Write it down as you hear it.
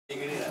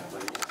Very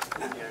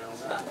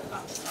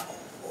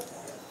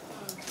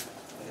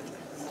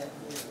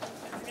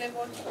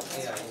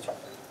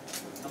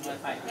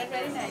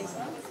nice,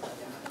 huh?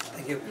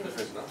 Thank you.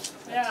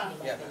 Yeah.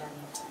 Yeah.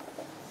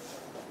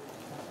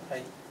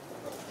 Hi.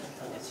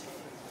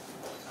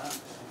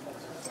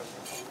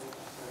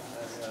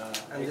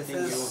 And this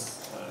is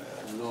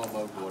know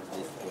about what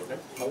this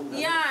product?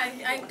 Yeah,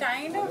 I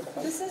kind of.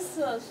 This is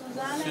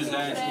Suzanne and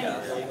your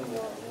friend.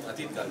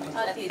 Atit.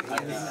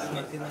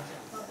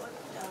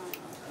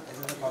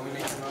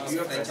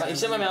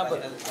 Isha ma'am यहाँ पर।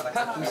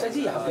 ईशा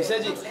जी यहाँ पे। ईशा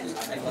जी।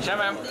 Isha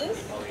ma'am.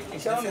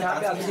 Isha ma'am यहाँ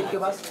पे अभिषेक के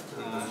पास।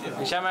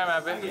 Isha ma'am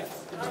यहाँ पे।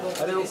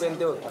 अरे वो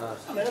पहनते हो।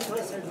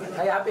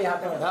 हाँ यहाँ पे यहाँ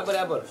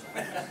पर।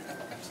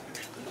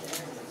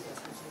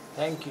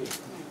 Thank you.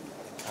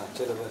 हाँ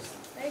चलो बस।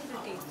 Very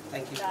pretty.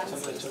 Thank you.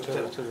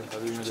 चलो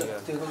अभी मुझे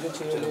तेरे को जो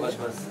चाहिए बस।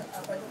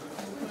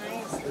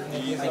 Nice.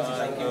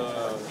 Thank you.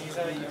 These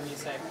are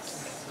unisex.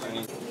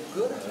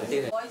 Good.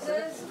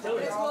 Voices.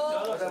 Let's go.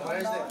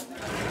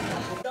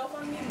 Drop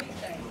on me big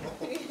time.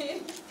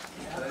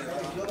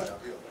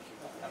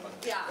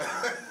 Yeah.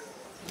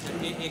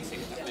 एक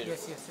सेकंड।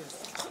 Yes.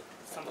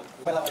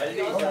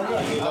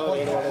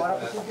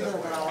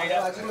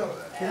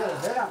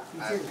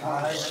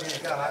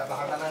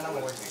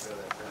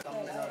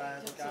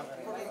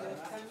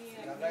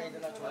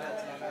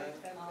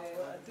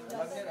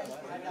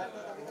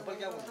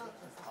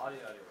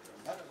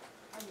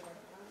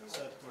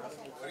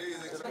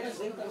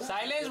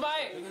 साइलेंस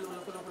भाई।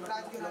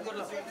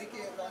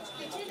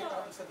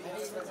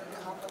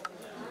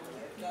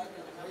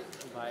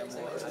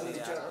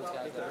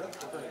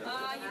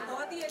 ये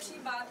बहुत ही अच्छी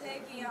बात है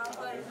कि यहाँ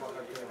पर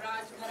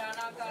राज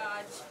घराना का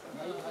आज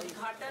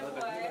उद्घाटन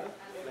हुआ है,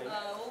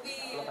 वो भी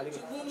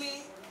जुहू में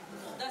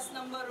 10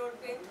 नंबर रोड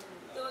पे।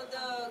 तो द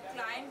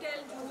क्लाइंटेल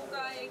जुहू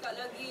का एक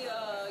अलग ही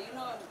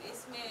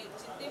इसमें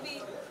जितने भी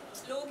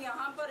लोग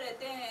यहाँ पर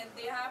रहते हैं,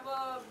 they have a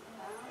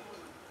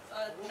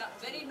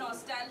very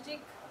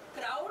nostalgic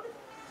crowd,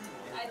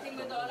 I think,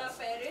 with all our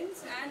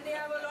parents, and they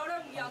have a lot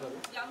of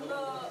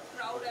younger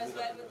crowd as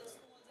well, with the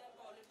schools and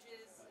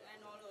colleges and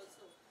all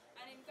also.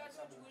 And इनका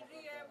जो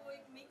jewelry है वो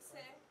एक mix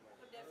है,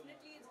 so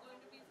definitely it's going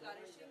to be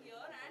flourishing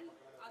here and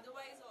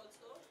otherwise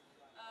also.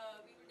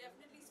 We will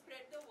definitely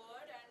spread the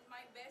word, and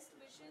my best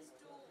wishes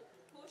to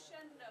Kush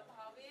and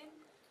Bhaven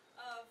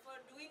for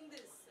doing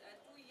this.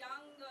 Two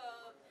young,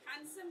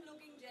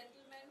 handsome-looking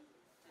gentlemen.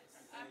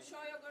 I'm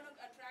sure you're going to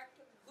attract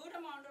a good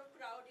amount of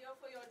crowd here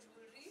for your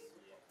jewelry.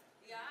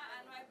 Yeah,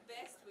 and my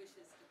best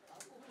wishes.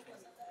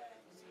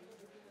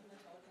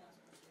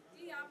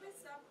 जी यहाँ पे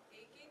सब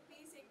एक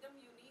piece एकदम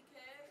unique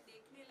है,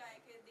 देखने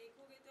लायक है,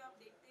 देखोगे तो आप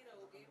देखते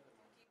रहोगे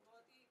कि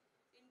बहुत ही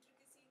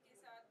इंट्रिकेसी के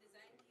साथ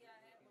डिजाइन किया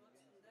है, बहुत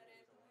सुंदर है,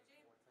 तो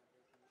मुझे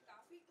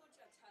काफी कुछ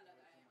अच्छा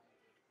लगा है।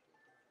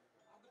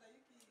 आप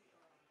बताइए कि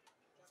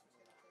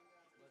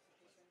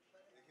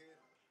देखिए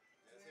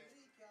जैसे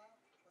क्या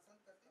पसंद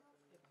करते हैं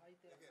भाई?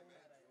 देखिए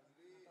मैं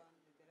जूलरी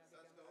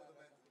सच कहूँ तो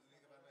मैं जूलरी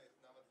के बारे में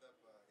इतना मतलब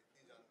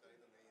इतनी जानकारी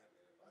तो नहीं है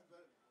मेरे पास,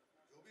 पर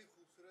जो भी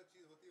खूबसूरत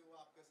चीज़ होती है वो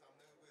आपके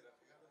सामने में कोई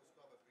रखेगा तो उसको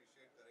आप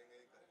अप्रिशिएट करेंगे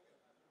ही करेंगे।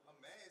 अब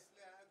मैं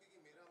इसलिए आया क्योंकि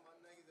मेरा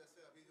मानना है कि जैसे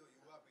अभी जो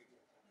युवा पीढ़ी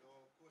जो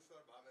कुश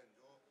और भावन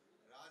जो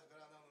राज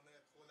घराना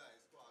उन्होंने खोला है,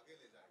 इसको आगे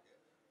ले जाएंगे,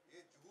 ये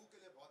जुहू के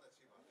लिए बहुत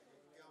अच्छी बात है।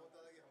 क्योंकि क्या होता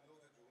था कि हम लोग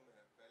जो जुहू में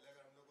हैं, पहले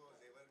अगर हम लोग को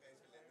जेवर कहीं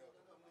से लेने होते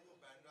तो हम लोग को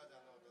बैंड्रा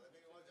जाना होता था,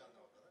 कहीं और जाना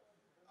होता था।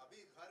 अभी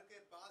घर के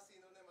पास ही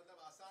इन्होंने मतलब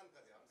आसान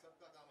कर दिया, हम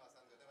सबका काम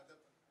आसान कर दिया। मतलब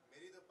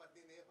मेरी तो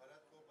पत्नी नहीं,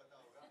 भरत को पता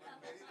होगा, पर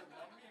मेरी तो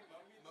मम्मी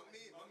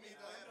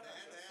तो है,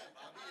 बहन है,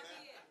 भाभी है,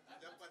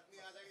 जब पत्नी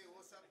आ जाएगी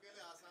वो सबके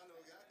लिए आसान हो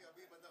गया कि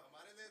अभी मतलब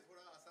हमारे लिए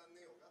थोड़ा आसान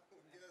नहीं होगा,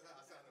 उनके लिए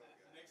आसान हो गया।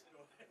 नेक्स्ट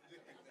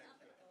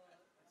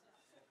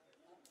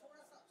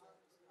थोड़ा सा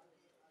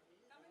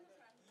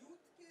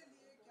यूथ के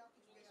लिए क्या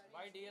कुछ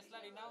भाई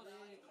DSLR इन हाउस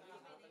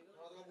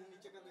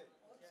नीचे कर दे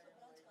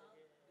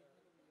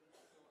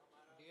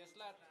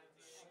DSLR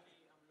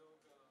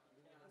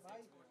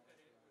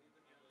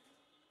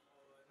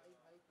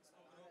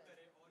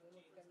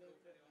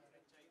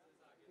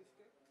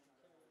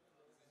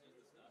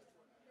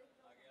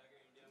भाई आगे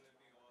इंडिया में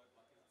भी और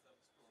बाकी सब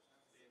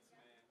स्टेट्स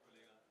में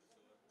खुलेगा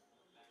स्टोर,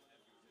 लैंड है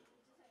फ्यूचर,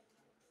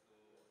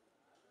 तो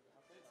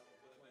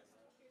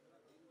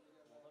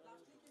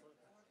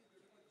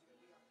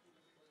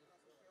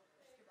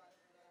उसके बारे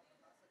में आप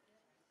बता सकते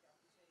हैं क्या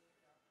कुछ है,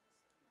 क्या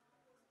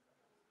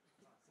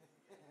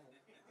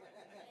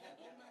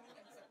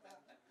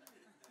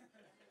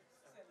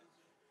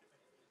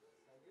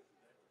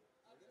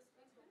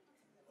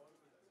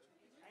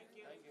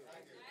Thank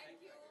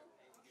you.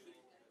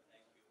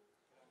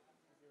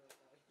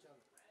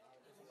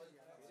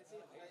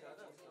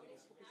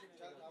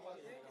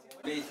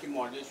 इसकी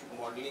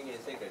मॉडलिंग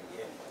ऐसे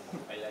करिए,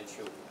 पहला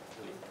शो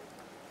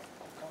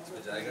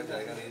जाएगा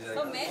नहीं जाएगा।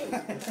 For men?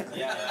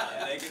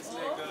 like it's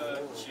like a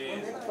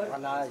chain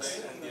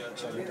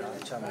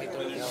अच्छा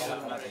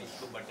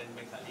इसको बटन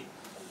में खाली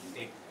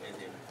क्लिक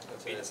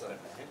ऐसे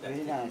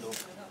करना है, तो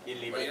ये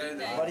लेबल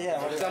बढ़िया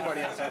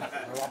सर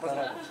वापस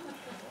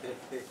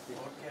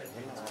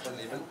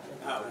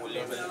हाँ वो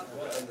लेबल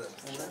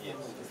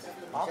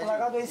आप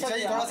लगा दो ईशा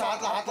जी, थोड़ा सा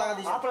हाथ लगा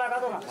दीजिए। आप लगा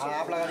दो ना। हाँ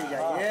आप लगा दीजिए।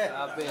 ये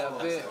यहाँ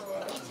पे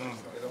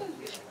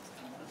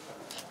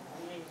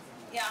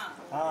Yeah.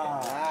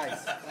 हाँ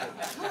nice.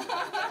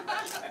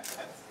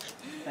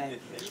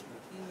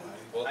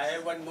 I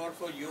have one more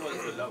for you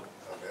also, love.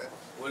 Okay.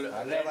 वो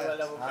red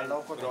वाला वो हाँ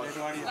लव को दो।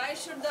 Why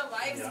should the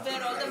wives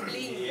wear all the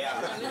bling? Yeah.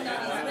 When the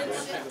husbands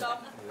should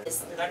come.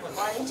 So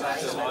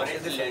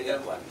orange the leather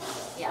one.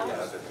 Yeah.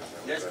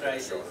 Just try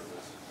it.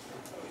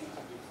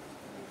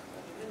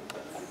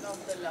 Of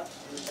the love.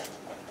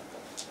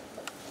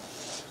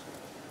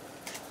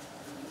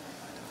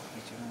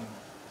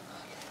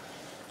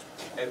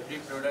 Every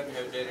product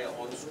have their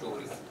own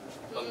story.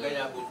 Pankaj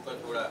आप उसको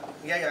थोड़ा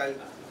या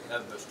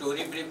अब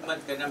story brief मत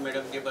करना,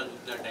 madam के पास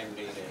उतना time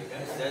नहीं रहेगा।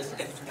 Just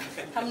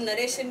हम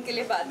नरेशन के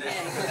लिए बाद में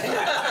आएंगे।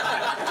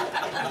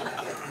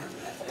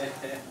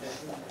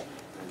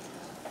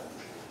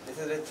 This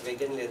is with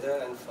vegan leather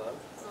and fur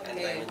and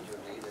Okay. diamond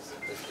jewelry. This is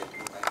the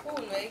statement.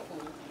 Cool, very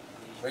cool.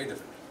 Very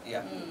different.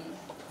 Yeah.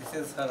 This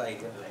is her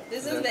idea.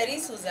 This is very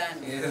Suzanne.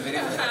 It is very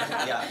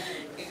yeah.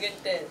 You can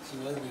tell. She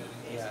was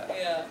very yeah.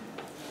 Yeah.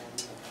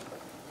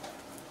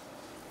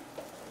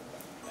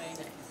 Very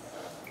nice.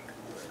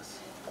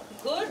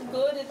 Good,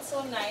 good. It's so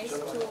nice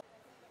to.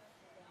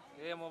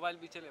 ये mobile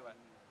पीछे ले भाई।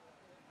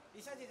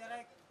 ईशा जी जरा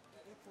एक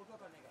photo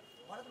करने का।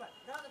 भरत भाई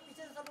जरा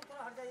पीछे से सब लोग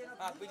थोड़ा हट जाइए ना।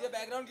 हाँ पीछे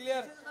बैकग्राउंड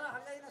क्लियर। पीछे से थोड़ा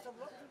हट जाइए ना सब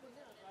लोग।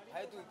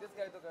 है तू इतने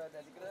काय तो करता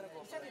है दिख रहा है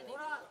ईशा जी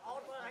थोड़ा और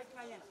थोड़ा हाइट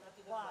में आइए ना।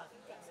 वाह।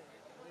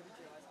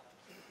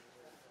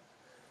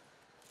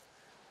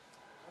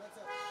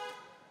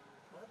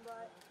 भरत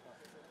भाई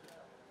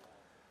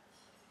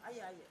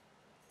आइए आइए।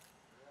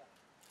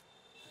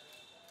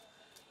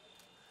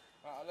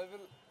 हाँ अलग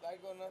लाइट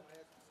करना।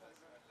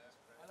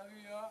 अलग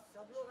ही है।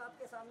 सब लोग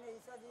आपके सामने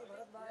ईशा जी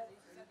भरत भाई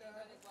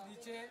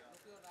नीचे।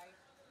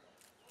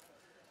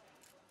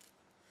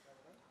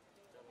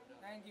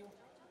 Thank you.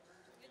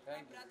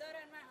 My brother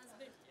and my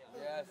husband.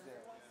 Yes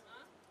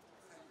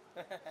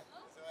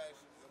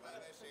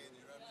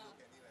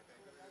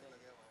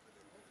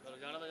चलो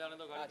जाने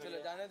दो हाँ चलो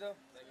जाने दो।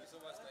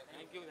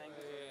 थैंक यू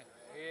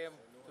ये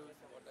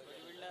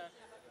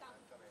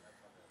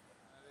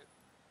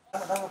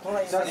थोड़ा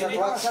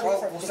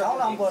दिखाओ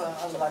ना हमको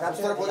लगाते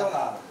हैं बोलो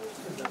ना।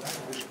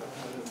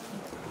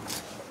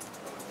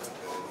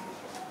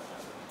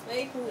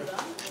 Very cool,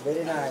 huh?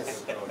 Very nice.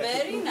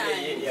 Very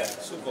nice. Yeah,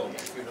 super.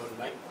 If you don't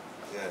mind.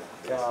 Yeah.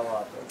 क्या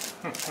बात है।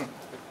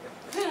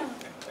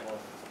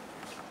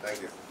 Thank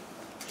you.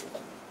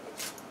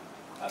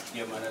 आपकी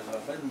हमारा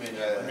वापस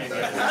मेरे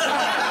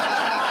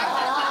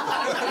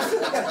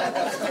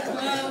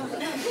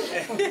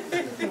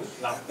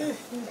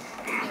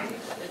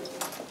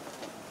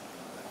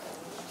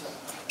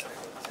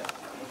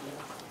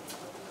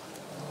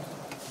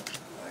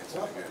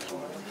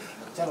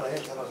चलो ये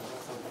चलो।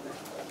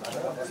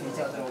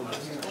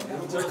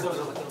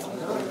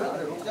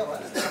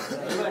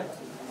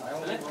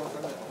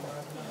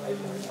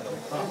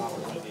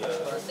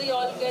 So you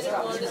all get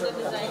involved in the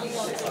designing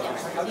also.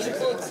 These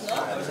books, no?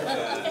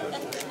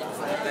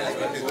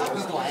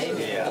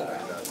 Yeah.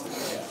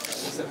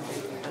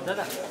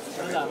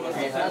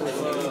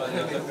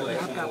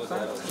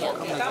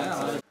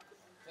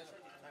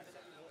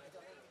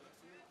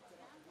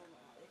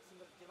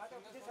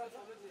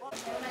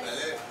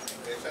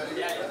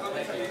 पहले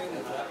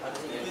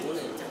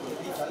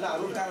ऐसा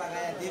अरुण का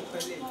लगाया देख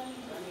पहले।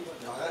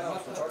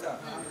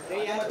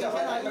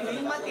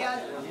 मत यार।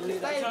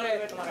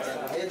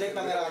 ये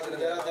देखना मेरा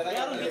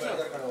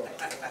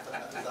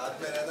साथ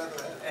में रहना तो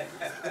है।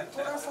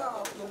 थोड़ा सा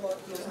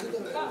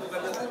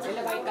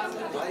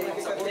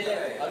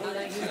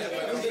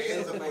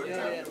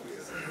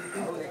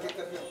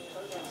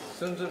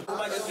सुन सुन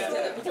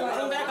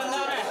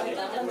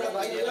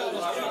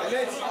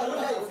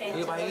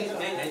ये भाई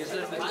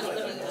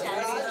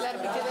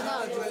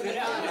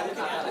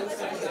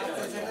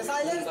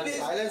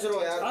साइलेंस रो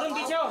यार।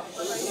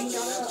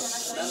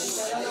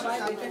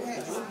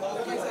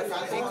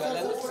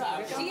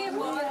 ये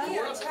बहुत ही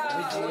अच्छा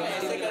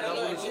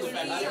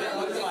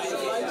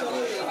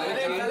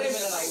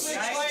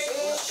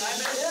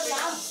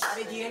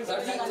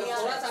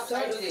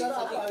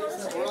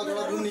थोड़ा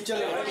थोड़ा दूर नीचे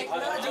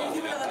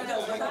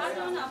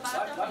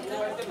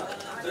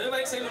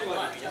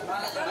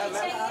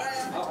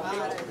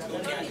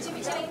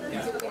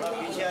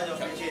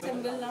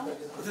सिंबल ना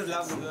This is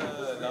love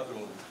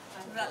rule.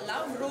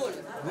 love roll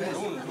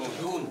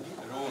Rune.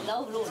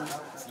 love roll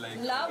It's like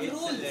love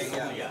rule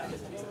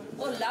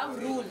oh love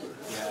rule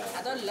I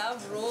thought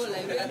love roll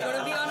like we are going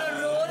to be on a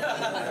roll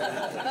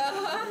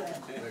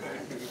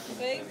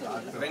very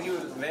cool. When you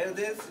wear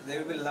this, there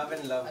will be love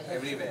and love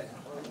everywhere.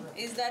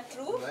 Is that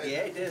true?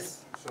 Yeah, it is.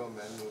 Show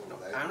menu.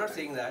 I'm not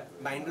saying that.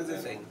 Bindu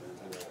is saying.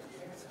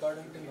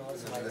 According to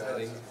Norse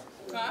mythology,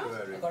 Huh?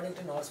 according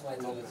to Norse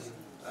mythology,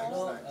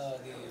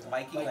 the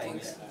Viking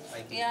lines.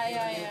 Viking. Yeah.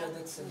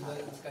 that symbol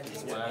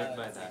contains Inspired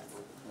by that.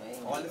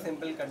 All the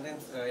symbol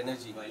contains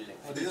energy.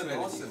 These are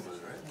Norse symbols,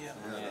 right?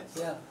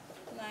 Yeah.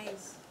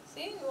 Nice.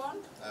 See, you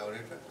want? I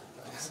already tried.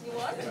 You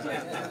want it?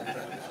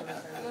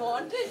 You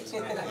want it?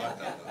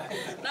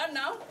 Not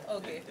now?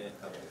 Okay.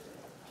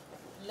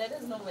 Let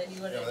us know when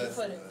you are ready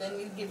for it. Then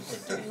we'll give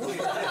it to you.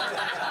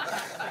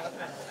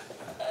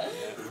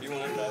 Would you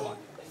want to try one?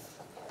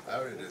 I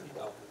already did.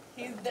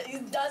 He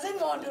doesn't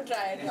want to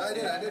try it. No, I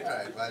did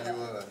try it while you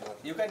were not.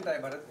 You can try,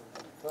 Bharat.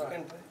 You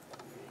can try.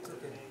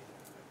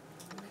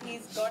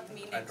 He's got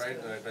me I next tried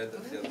to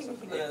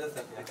the other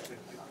side.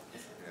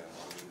 Yeah.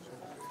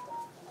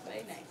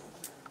 Very nice.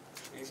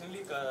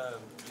 Recently,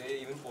 they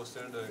even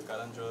posted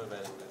Karan Johar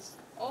wearing this.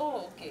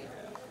 Oh, okay.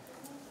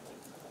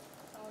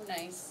 Oh,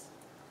 nice.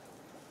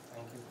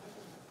 Thank you.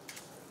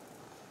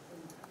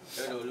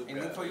 Sir, look,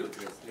 Anything for you?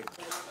 bracelet.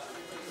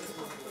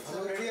 हम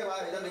लोग ready है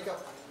भाई इधर लेके आओ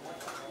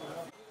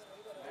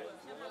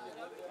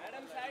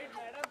madam side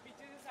madam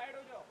पीछे से side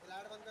हो जाओ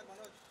लाइट बंद कर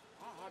मनोज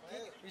हां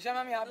ठीक है ईशा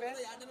मैम यहाँ पे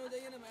याद हो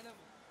जाइए ना मैडम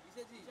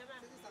ईशा जी यहाँ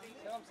पर तो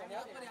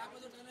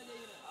जाना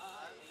चाहिए ना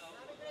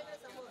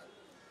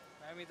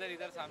मैम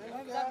इधर सामने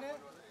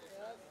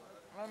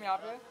मैम यहाँ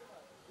पे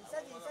ईशा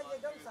जी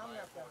एकदम सामने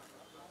आपका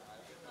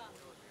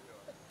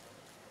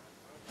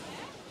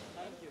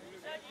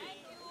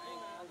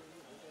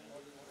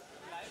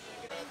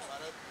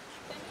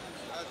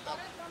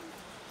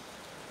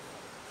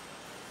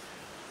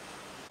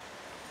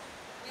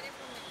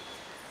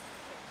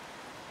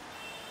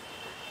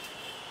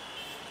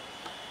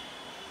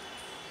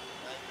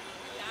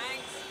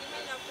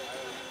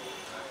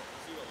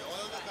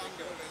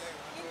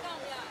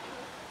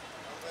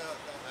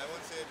I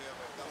won't say it here,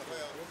 but come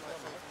here.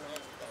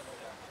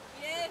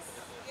 Yes,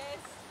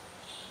 yes.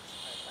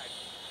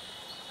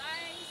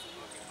 Bye. See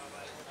you.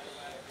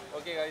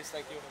 Okay guys,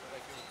 thank you.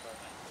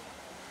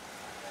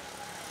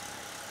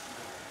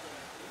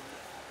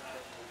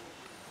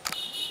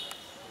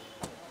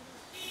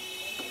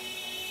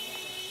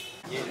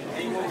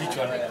 Which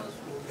one?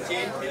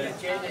 Chain.